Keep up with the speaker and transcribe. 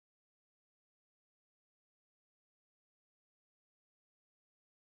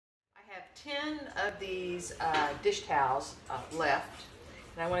10 of these dish towels left,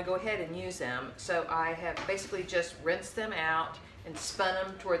 and I want to go ahead and use them. So I have basically just rinsed them out and spun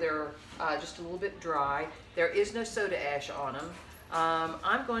them to where they're just a little bit dry. There is no soda ash on them.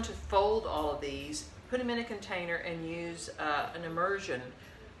 I'm going to fold all of these, put them in a container, and use an immersion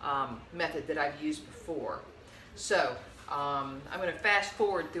method that I've used before. So I'm going to fast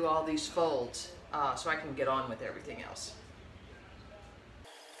forward through all these folds so I can get on with everything else.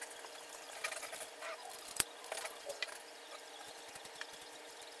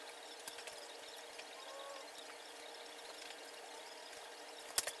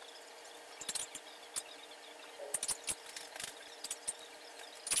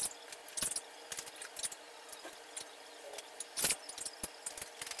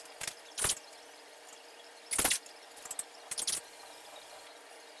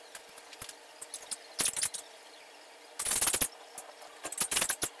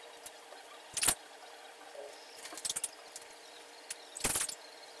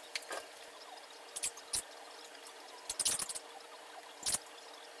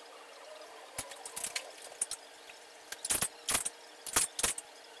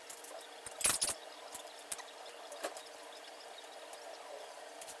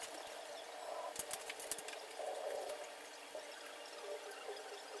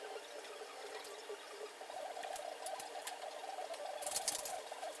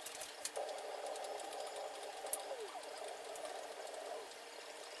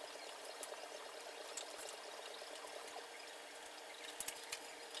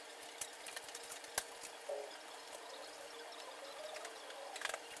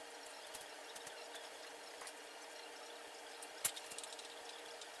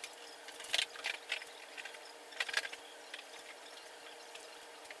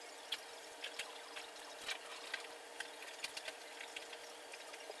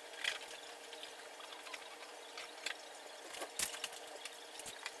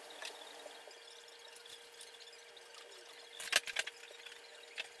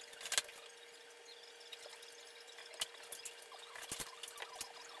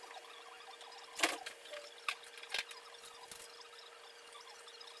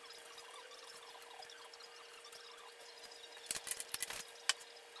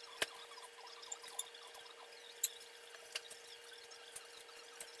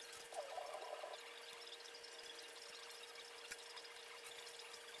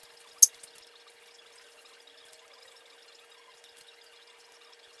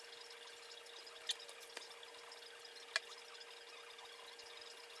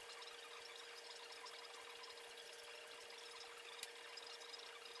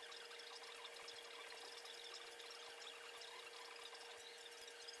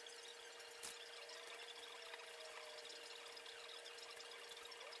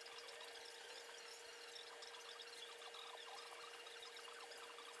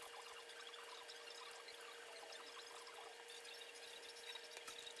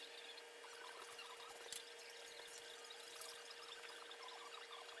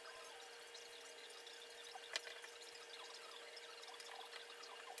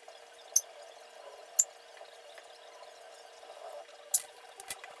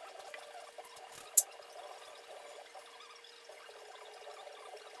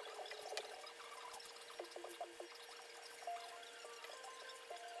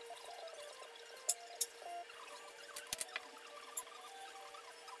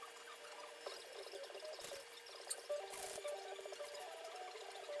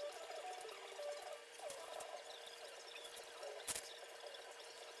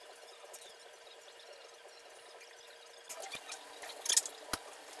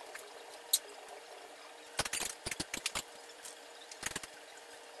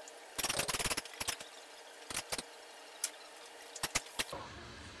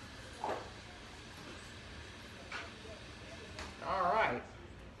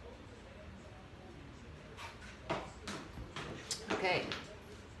 Okay,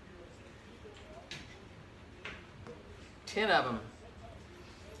 10 of them.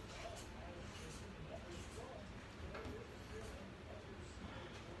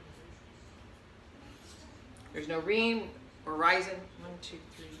 There's no ream or rising. 1, 2,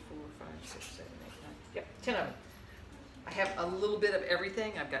 3, 4, 5, 6, 7, 8, 9. Yep, 10 of them. I have a little bit of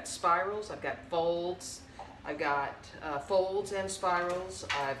everything. I've got spirals, I've got folds, I've got folds and spirals,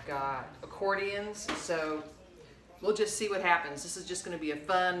 I've got accordions, so we'll just see what happens. This is just going to be a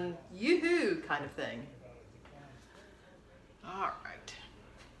fun, yoo-hoo kind of thing. All right.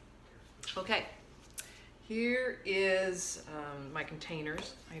 Okay, here is my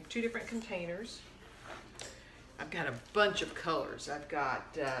containers. I have 2 different containers. I've got a bunch of colors. I've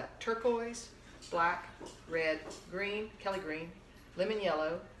got turquoise, black, red, green, Kelly green, lemon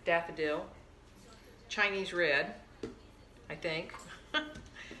yellow, daffodil, Chinese red, I think,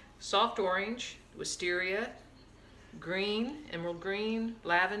 soft orange, wisteria, green, emerald green,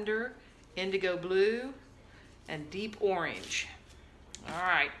 lavender, indigo blue, and deep orange. All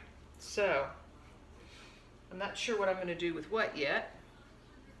right, so I'm not sure what I'm going to do with what yet.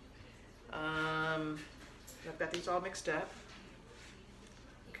 I've got these all mixed up.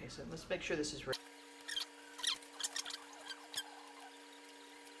 Okay, so let's make sure this is ready.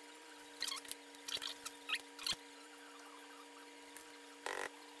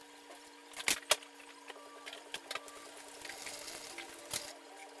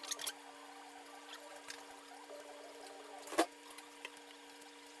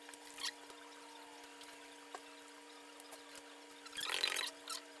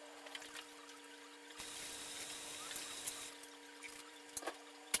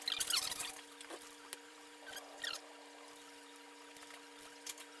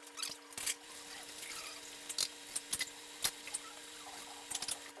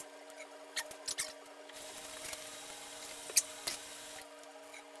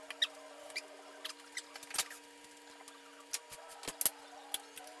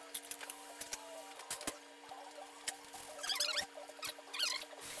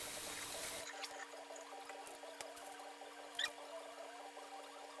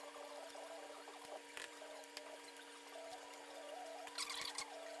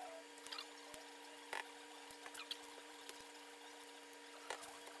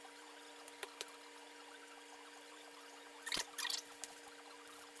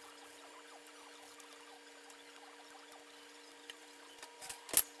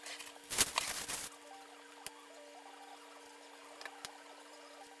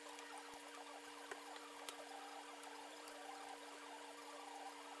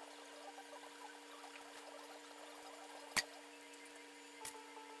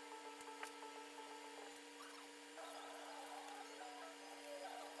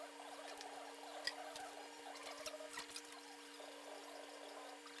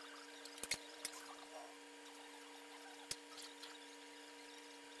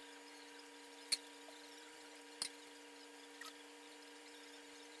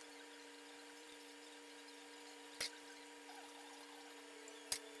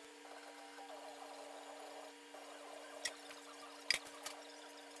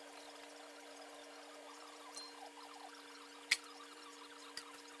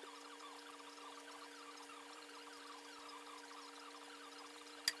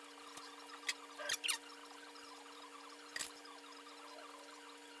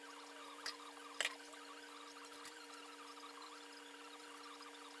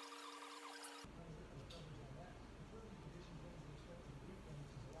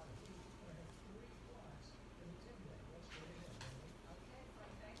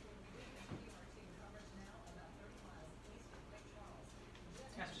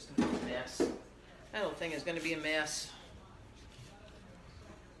 That whole thing is going to be a mess.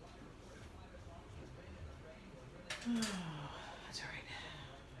 Oh, that's all right.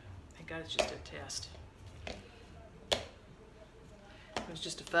 Thank God it's just a test. It was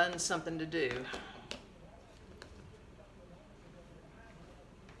just a fun something to do.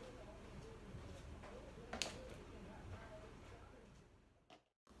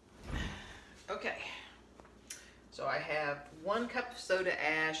 Okay. So I have 1 cup of soda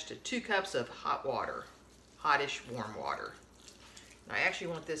ash to 2 cups of hot water, hottish warm water. And I actually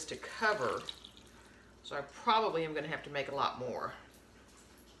want this to cover, so I probably am going to have to make a lot more.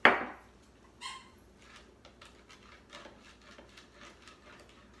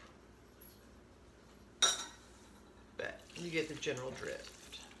 But you get the general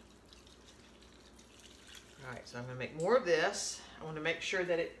drift. All right, so I'm going to make more of this. I want to make sure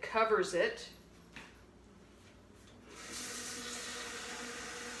that it covers it.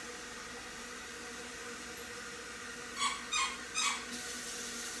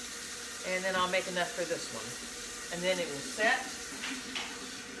 And then I'll make enough for this one. And then it will set.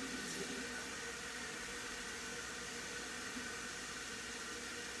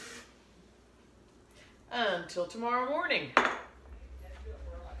 Until tomorrow morning.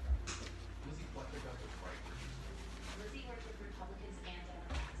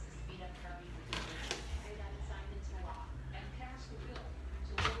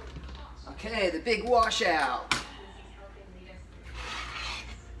 Okay, the big washout.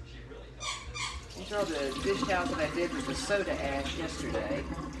 These are the dish towels that I did with the soda ash yesterday.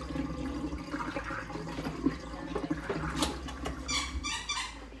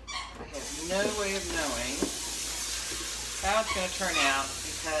 I have no way of knowing how it's going to turn out,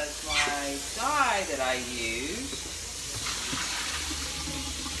 because my dye that I use,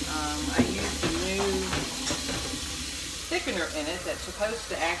 I used a new thickener in it that's supposed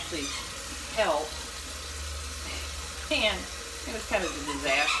to actually help, and it was kind of a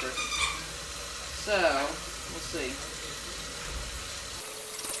disaster. So, we'll see.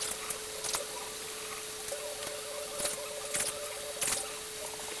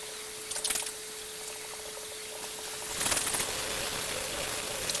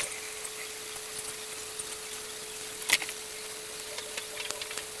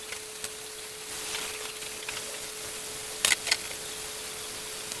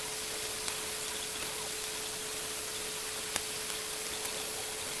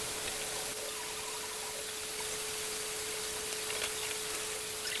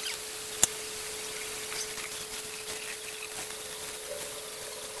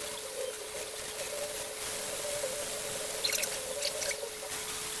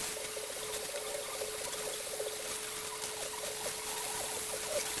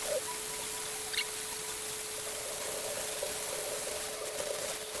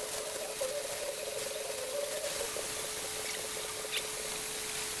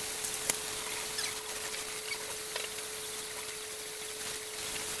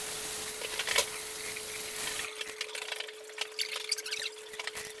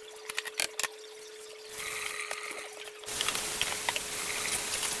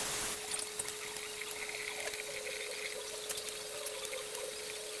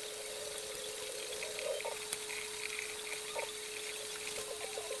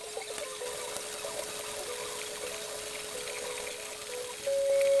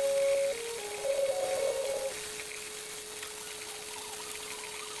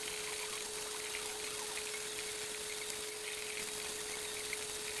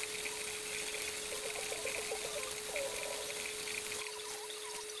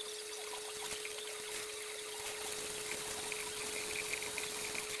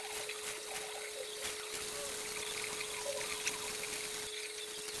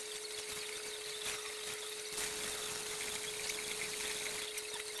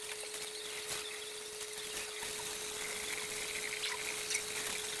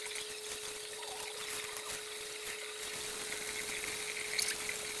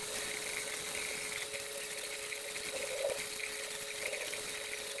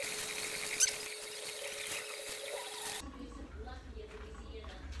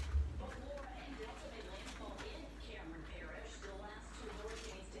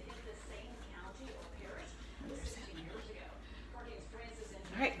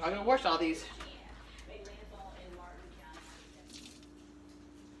 Alright, I'm going to wash all these.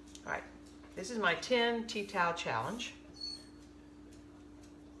 Alright, this is my 10 tea towel challenge.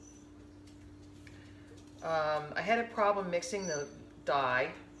 I had a problem mixing the dye.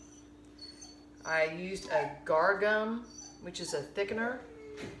 I used a gar gum, which is a thickener,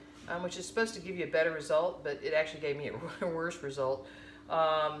 which is supposed to give you a better result, but it actually gave me a worse result.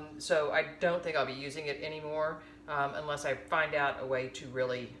 So I don't think I'll be using it anymore unless I find out a way to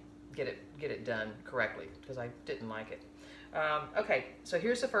really get it done correctly, because I didn't like it. Okay, so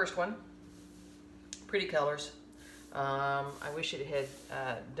here's the first one. Pretty colors. I wish it had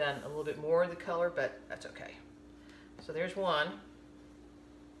done a little bit more of the color, but that's okay. So there's one.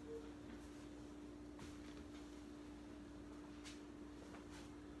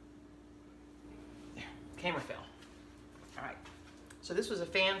 There, camera fell. All right. So this was a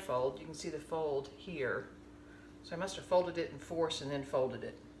fan fold. You can see the fold here. So I must have folded it in force and then folded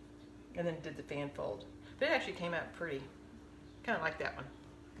it, and then did the fan fold. But it actually came out pretty, kind of like that one.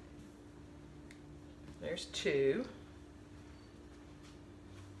 There's two.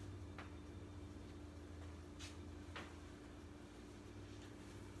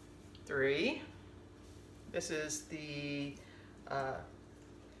 Three. This is the,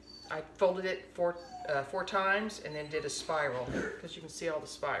 I folded it four times and then did a spiral, because you can see all the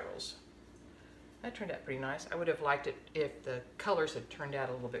spirals. That turned out pretty nice. I would have liked it if the colors had turned out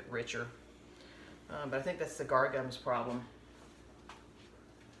a little bit richer. But I think that's the gar gum's problem.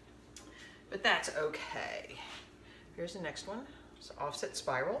 But that's okay. Here's the next one. It's offset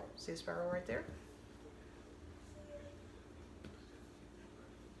spiral. See the spiral right there?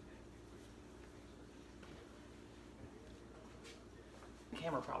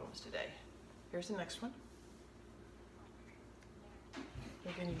 Camera problems today. Here's the next one.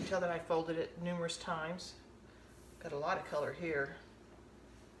 Again, you can tell that I folded it numerous times. Got a lot of color here.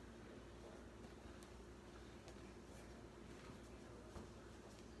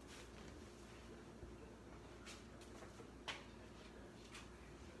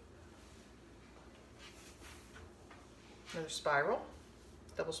 Another spiral,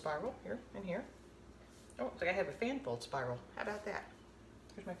 double spiral here and here. Oh, looks like I have a fan fold spiral. How about that?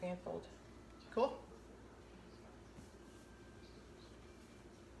 Here's my fan fold. Cool.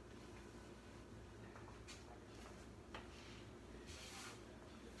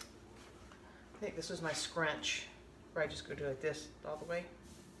 I think this is my scrunch, where I just go do like this all the way.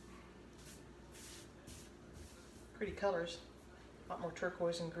 Pretty colors. A lot more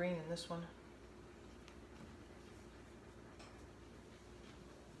turquoise and green in this one.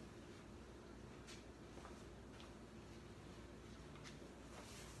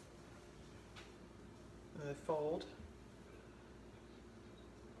 Another fold.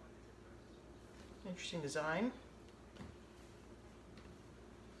 Interesting design.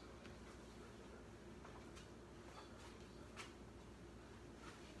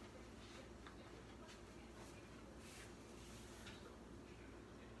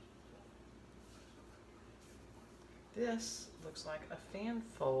 This looks like a fan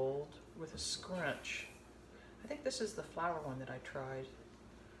fold with a scrunch. I think this is the flower one that I tried.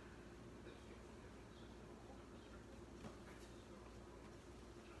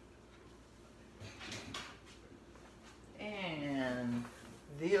 And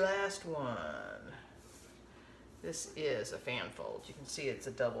the last one. This is a fan fold. You can see it's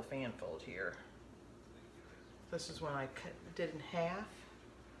a double fan fold here. This is when I did it in half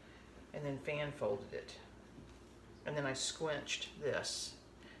and then fan folded it. And then I squinched this,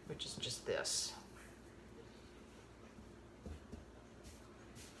 which is just this.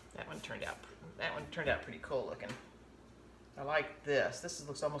 That one turned out pretty cool looking. I like this. This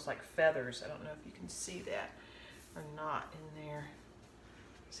looks almost like feathers. I don't know if you can see that or not in there.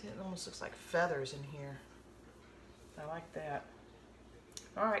 See, it almost looks like feathers in here. I like that.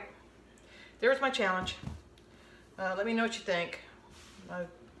 All right, there's my challenge. Let me know what you think. My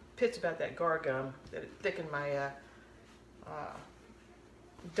pits about that guar gum, that it thickened my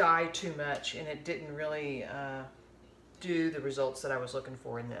dye too much, and it didn't really do the results that I was looking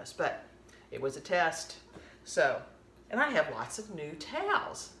for in this, but it was a test. So, and I have lots of new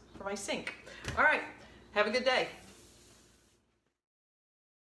towels for my sink. All right, have a good day.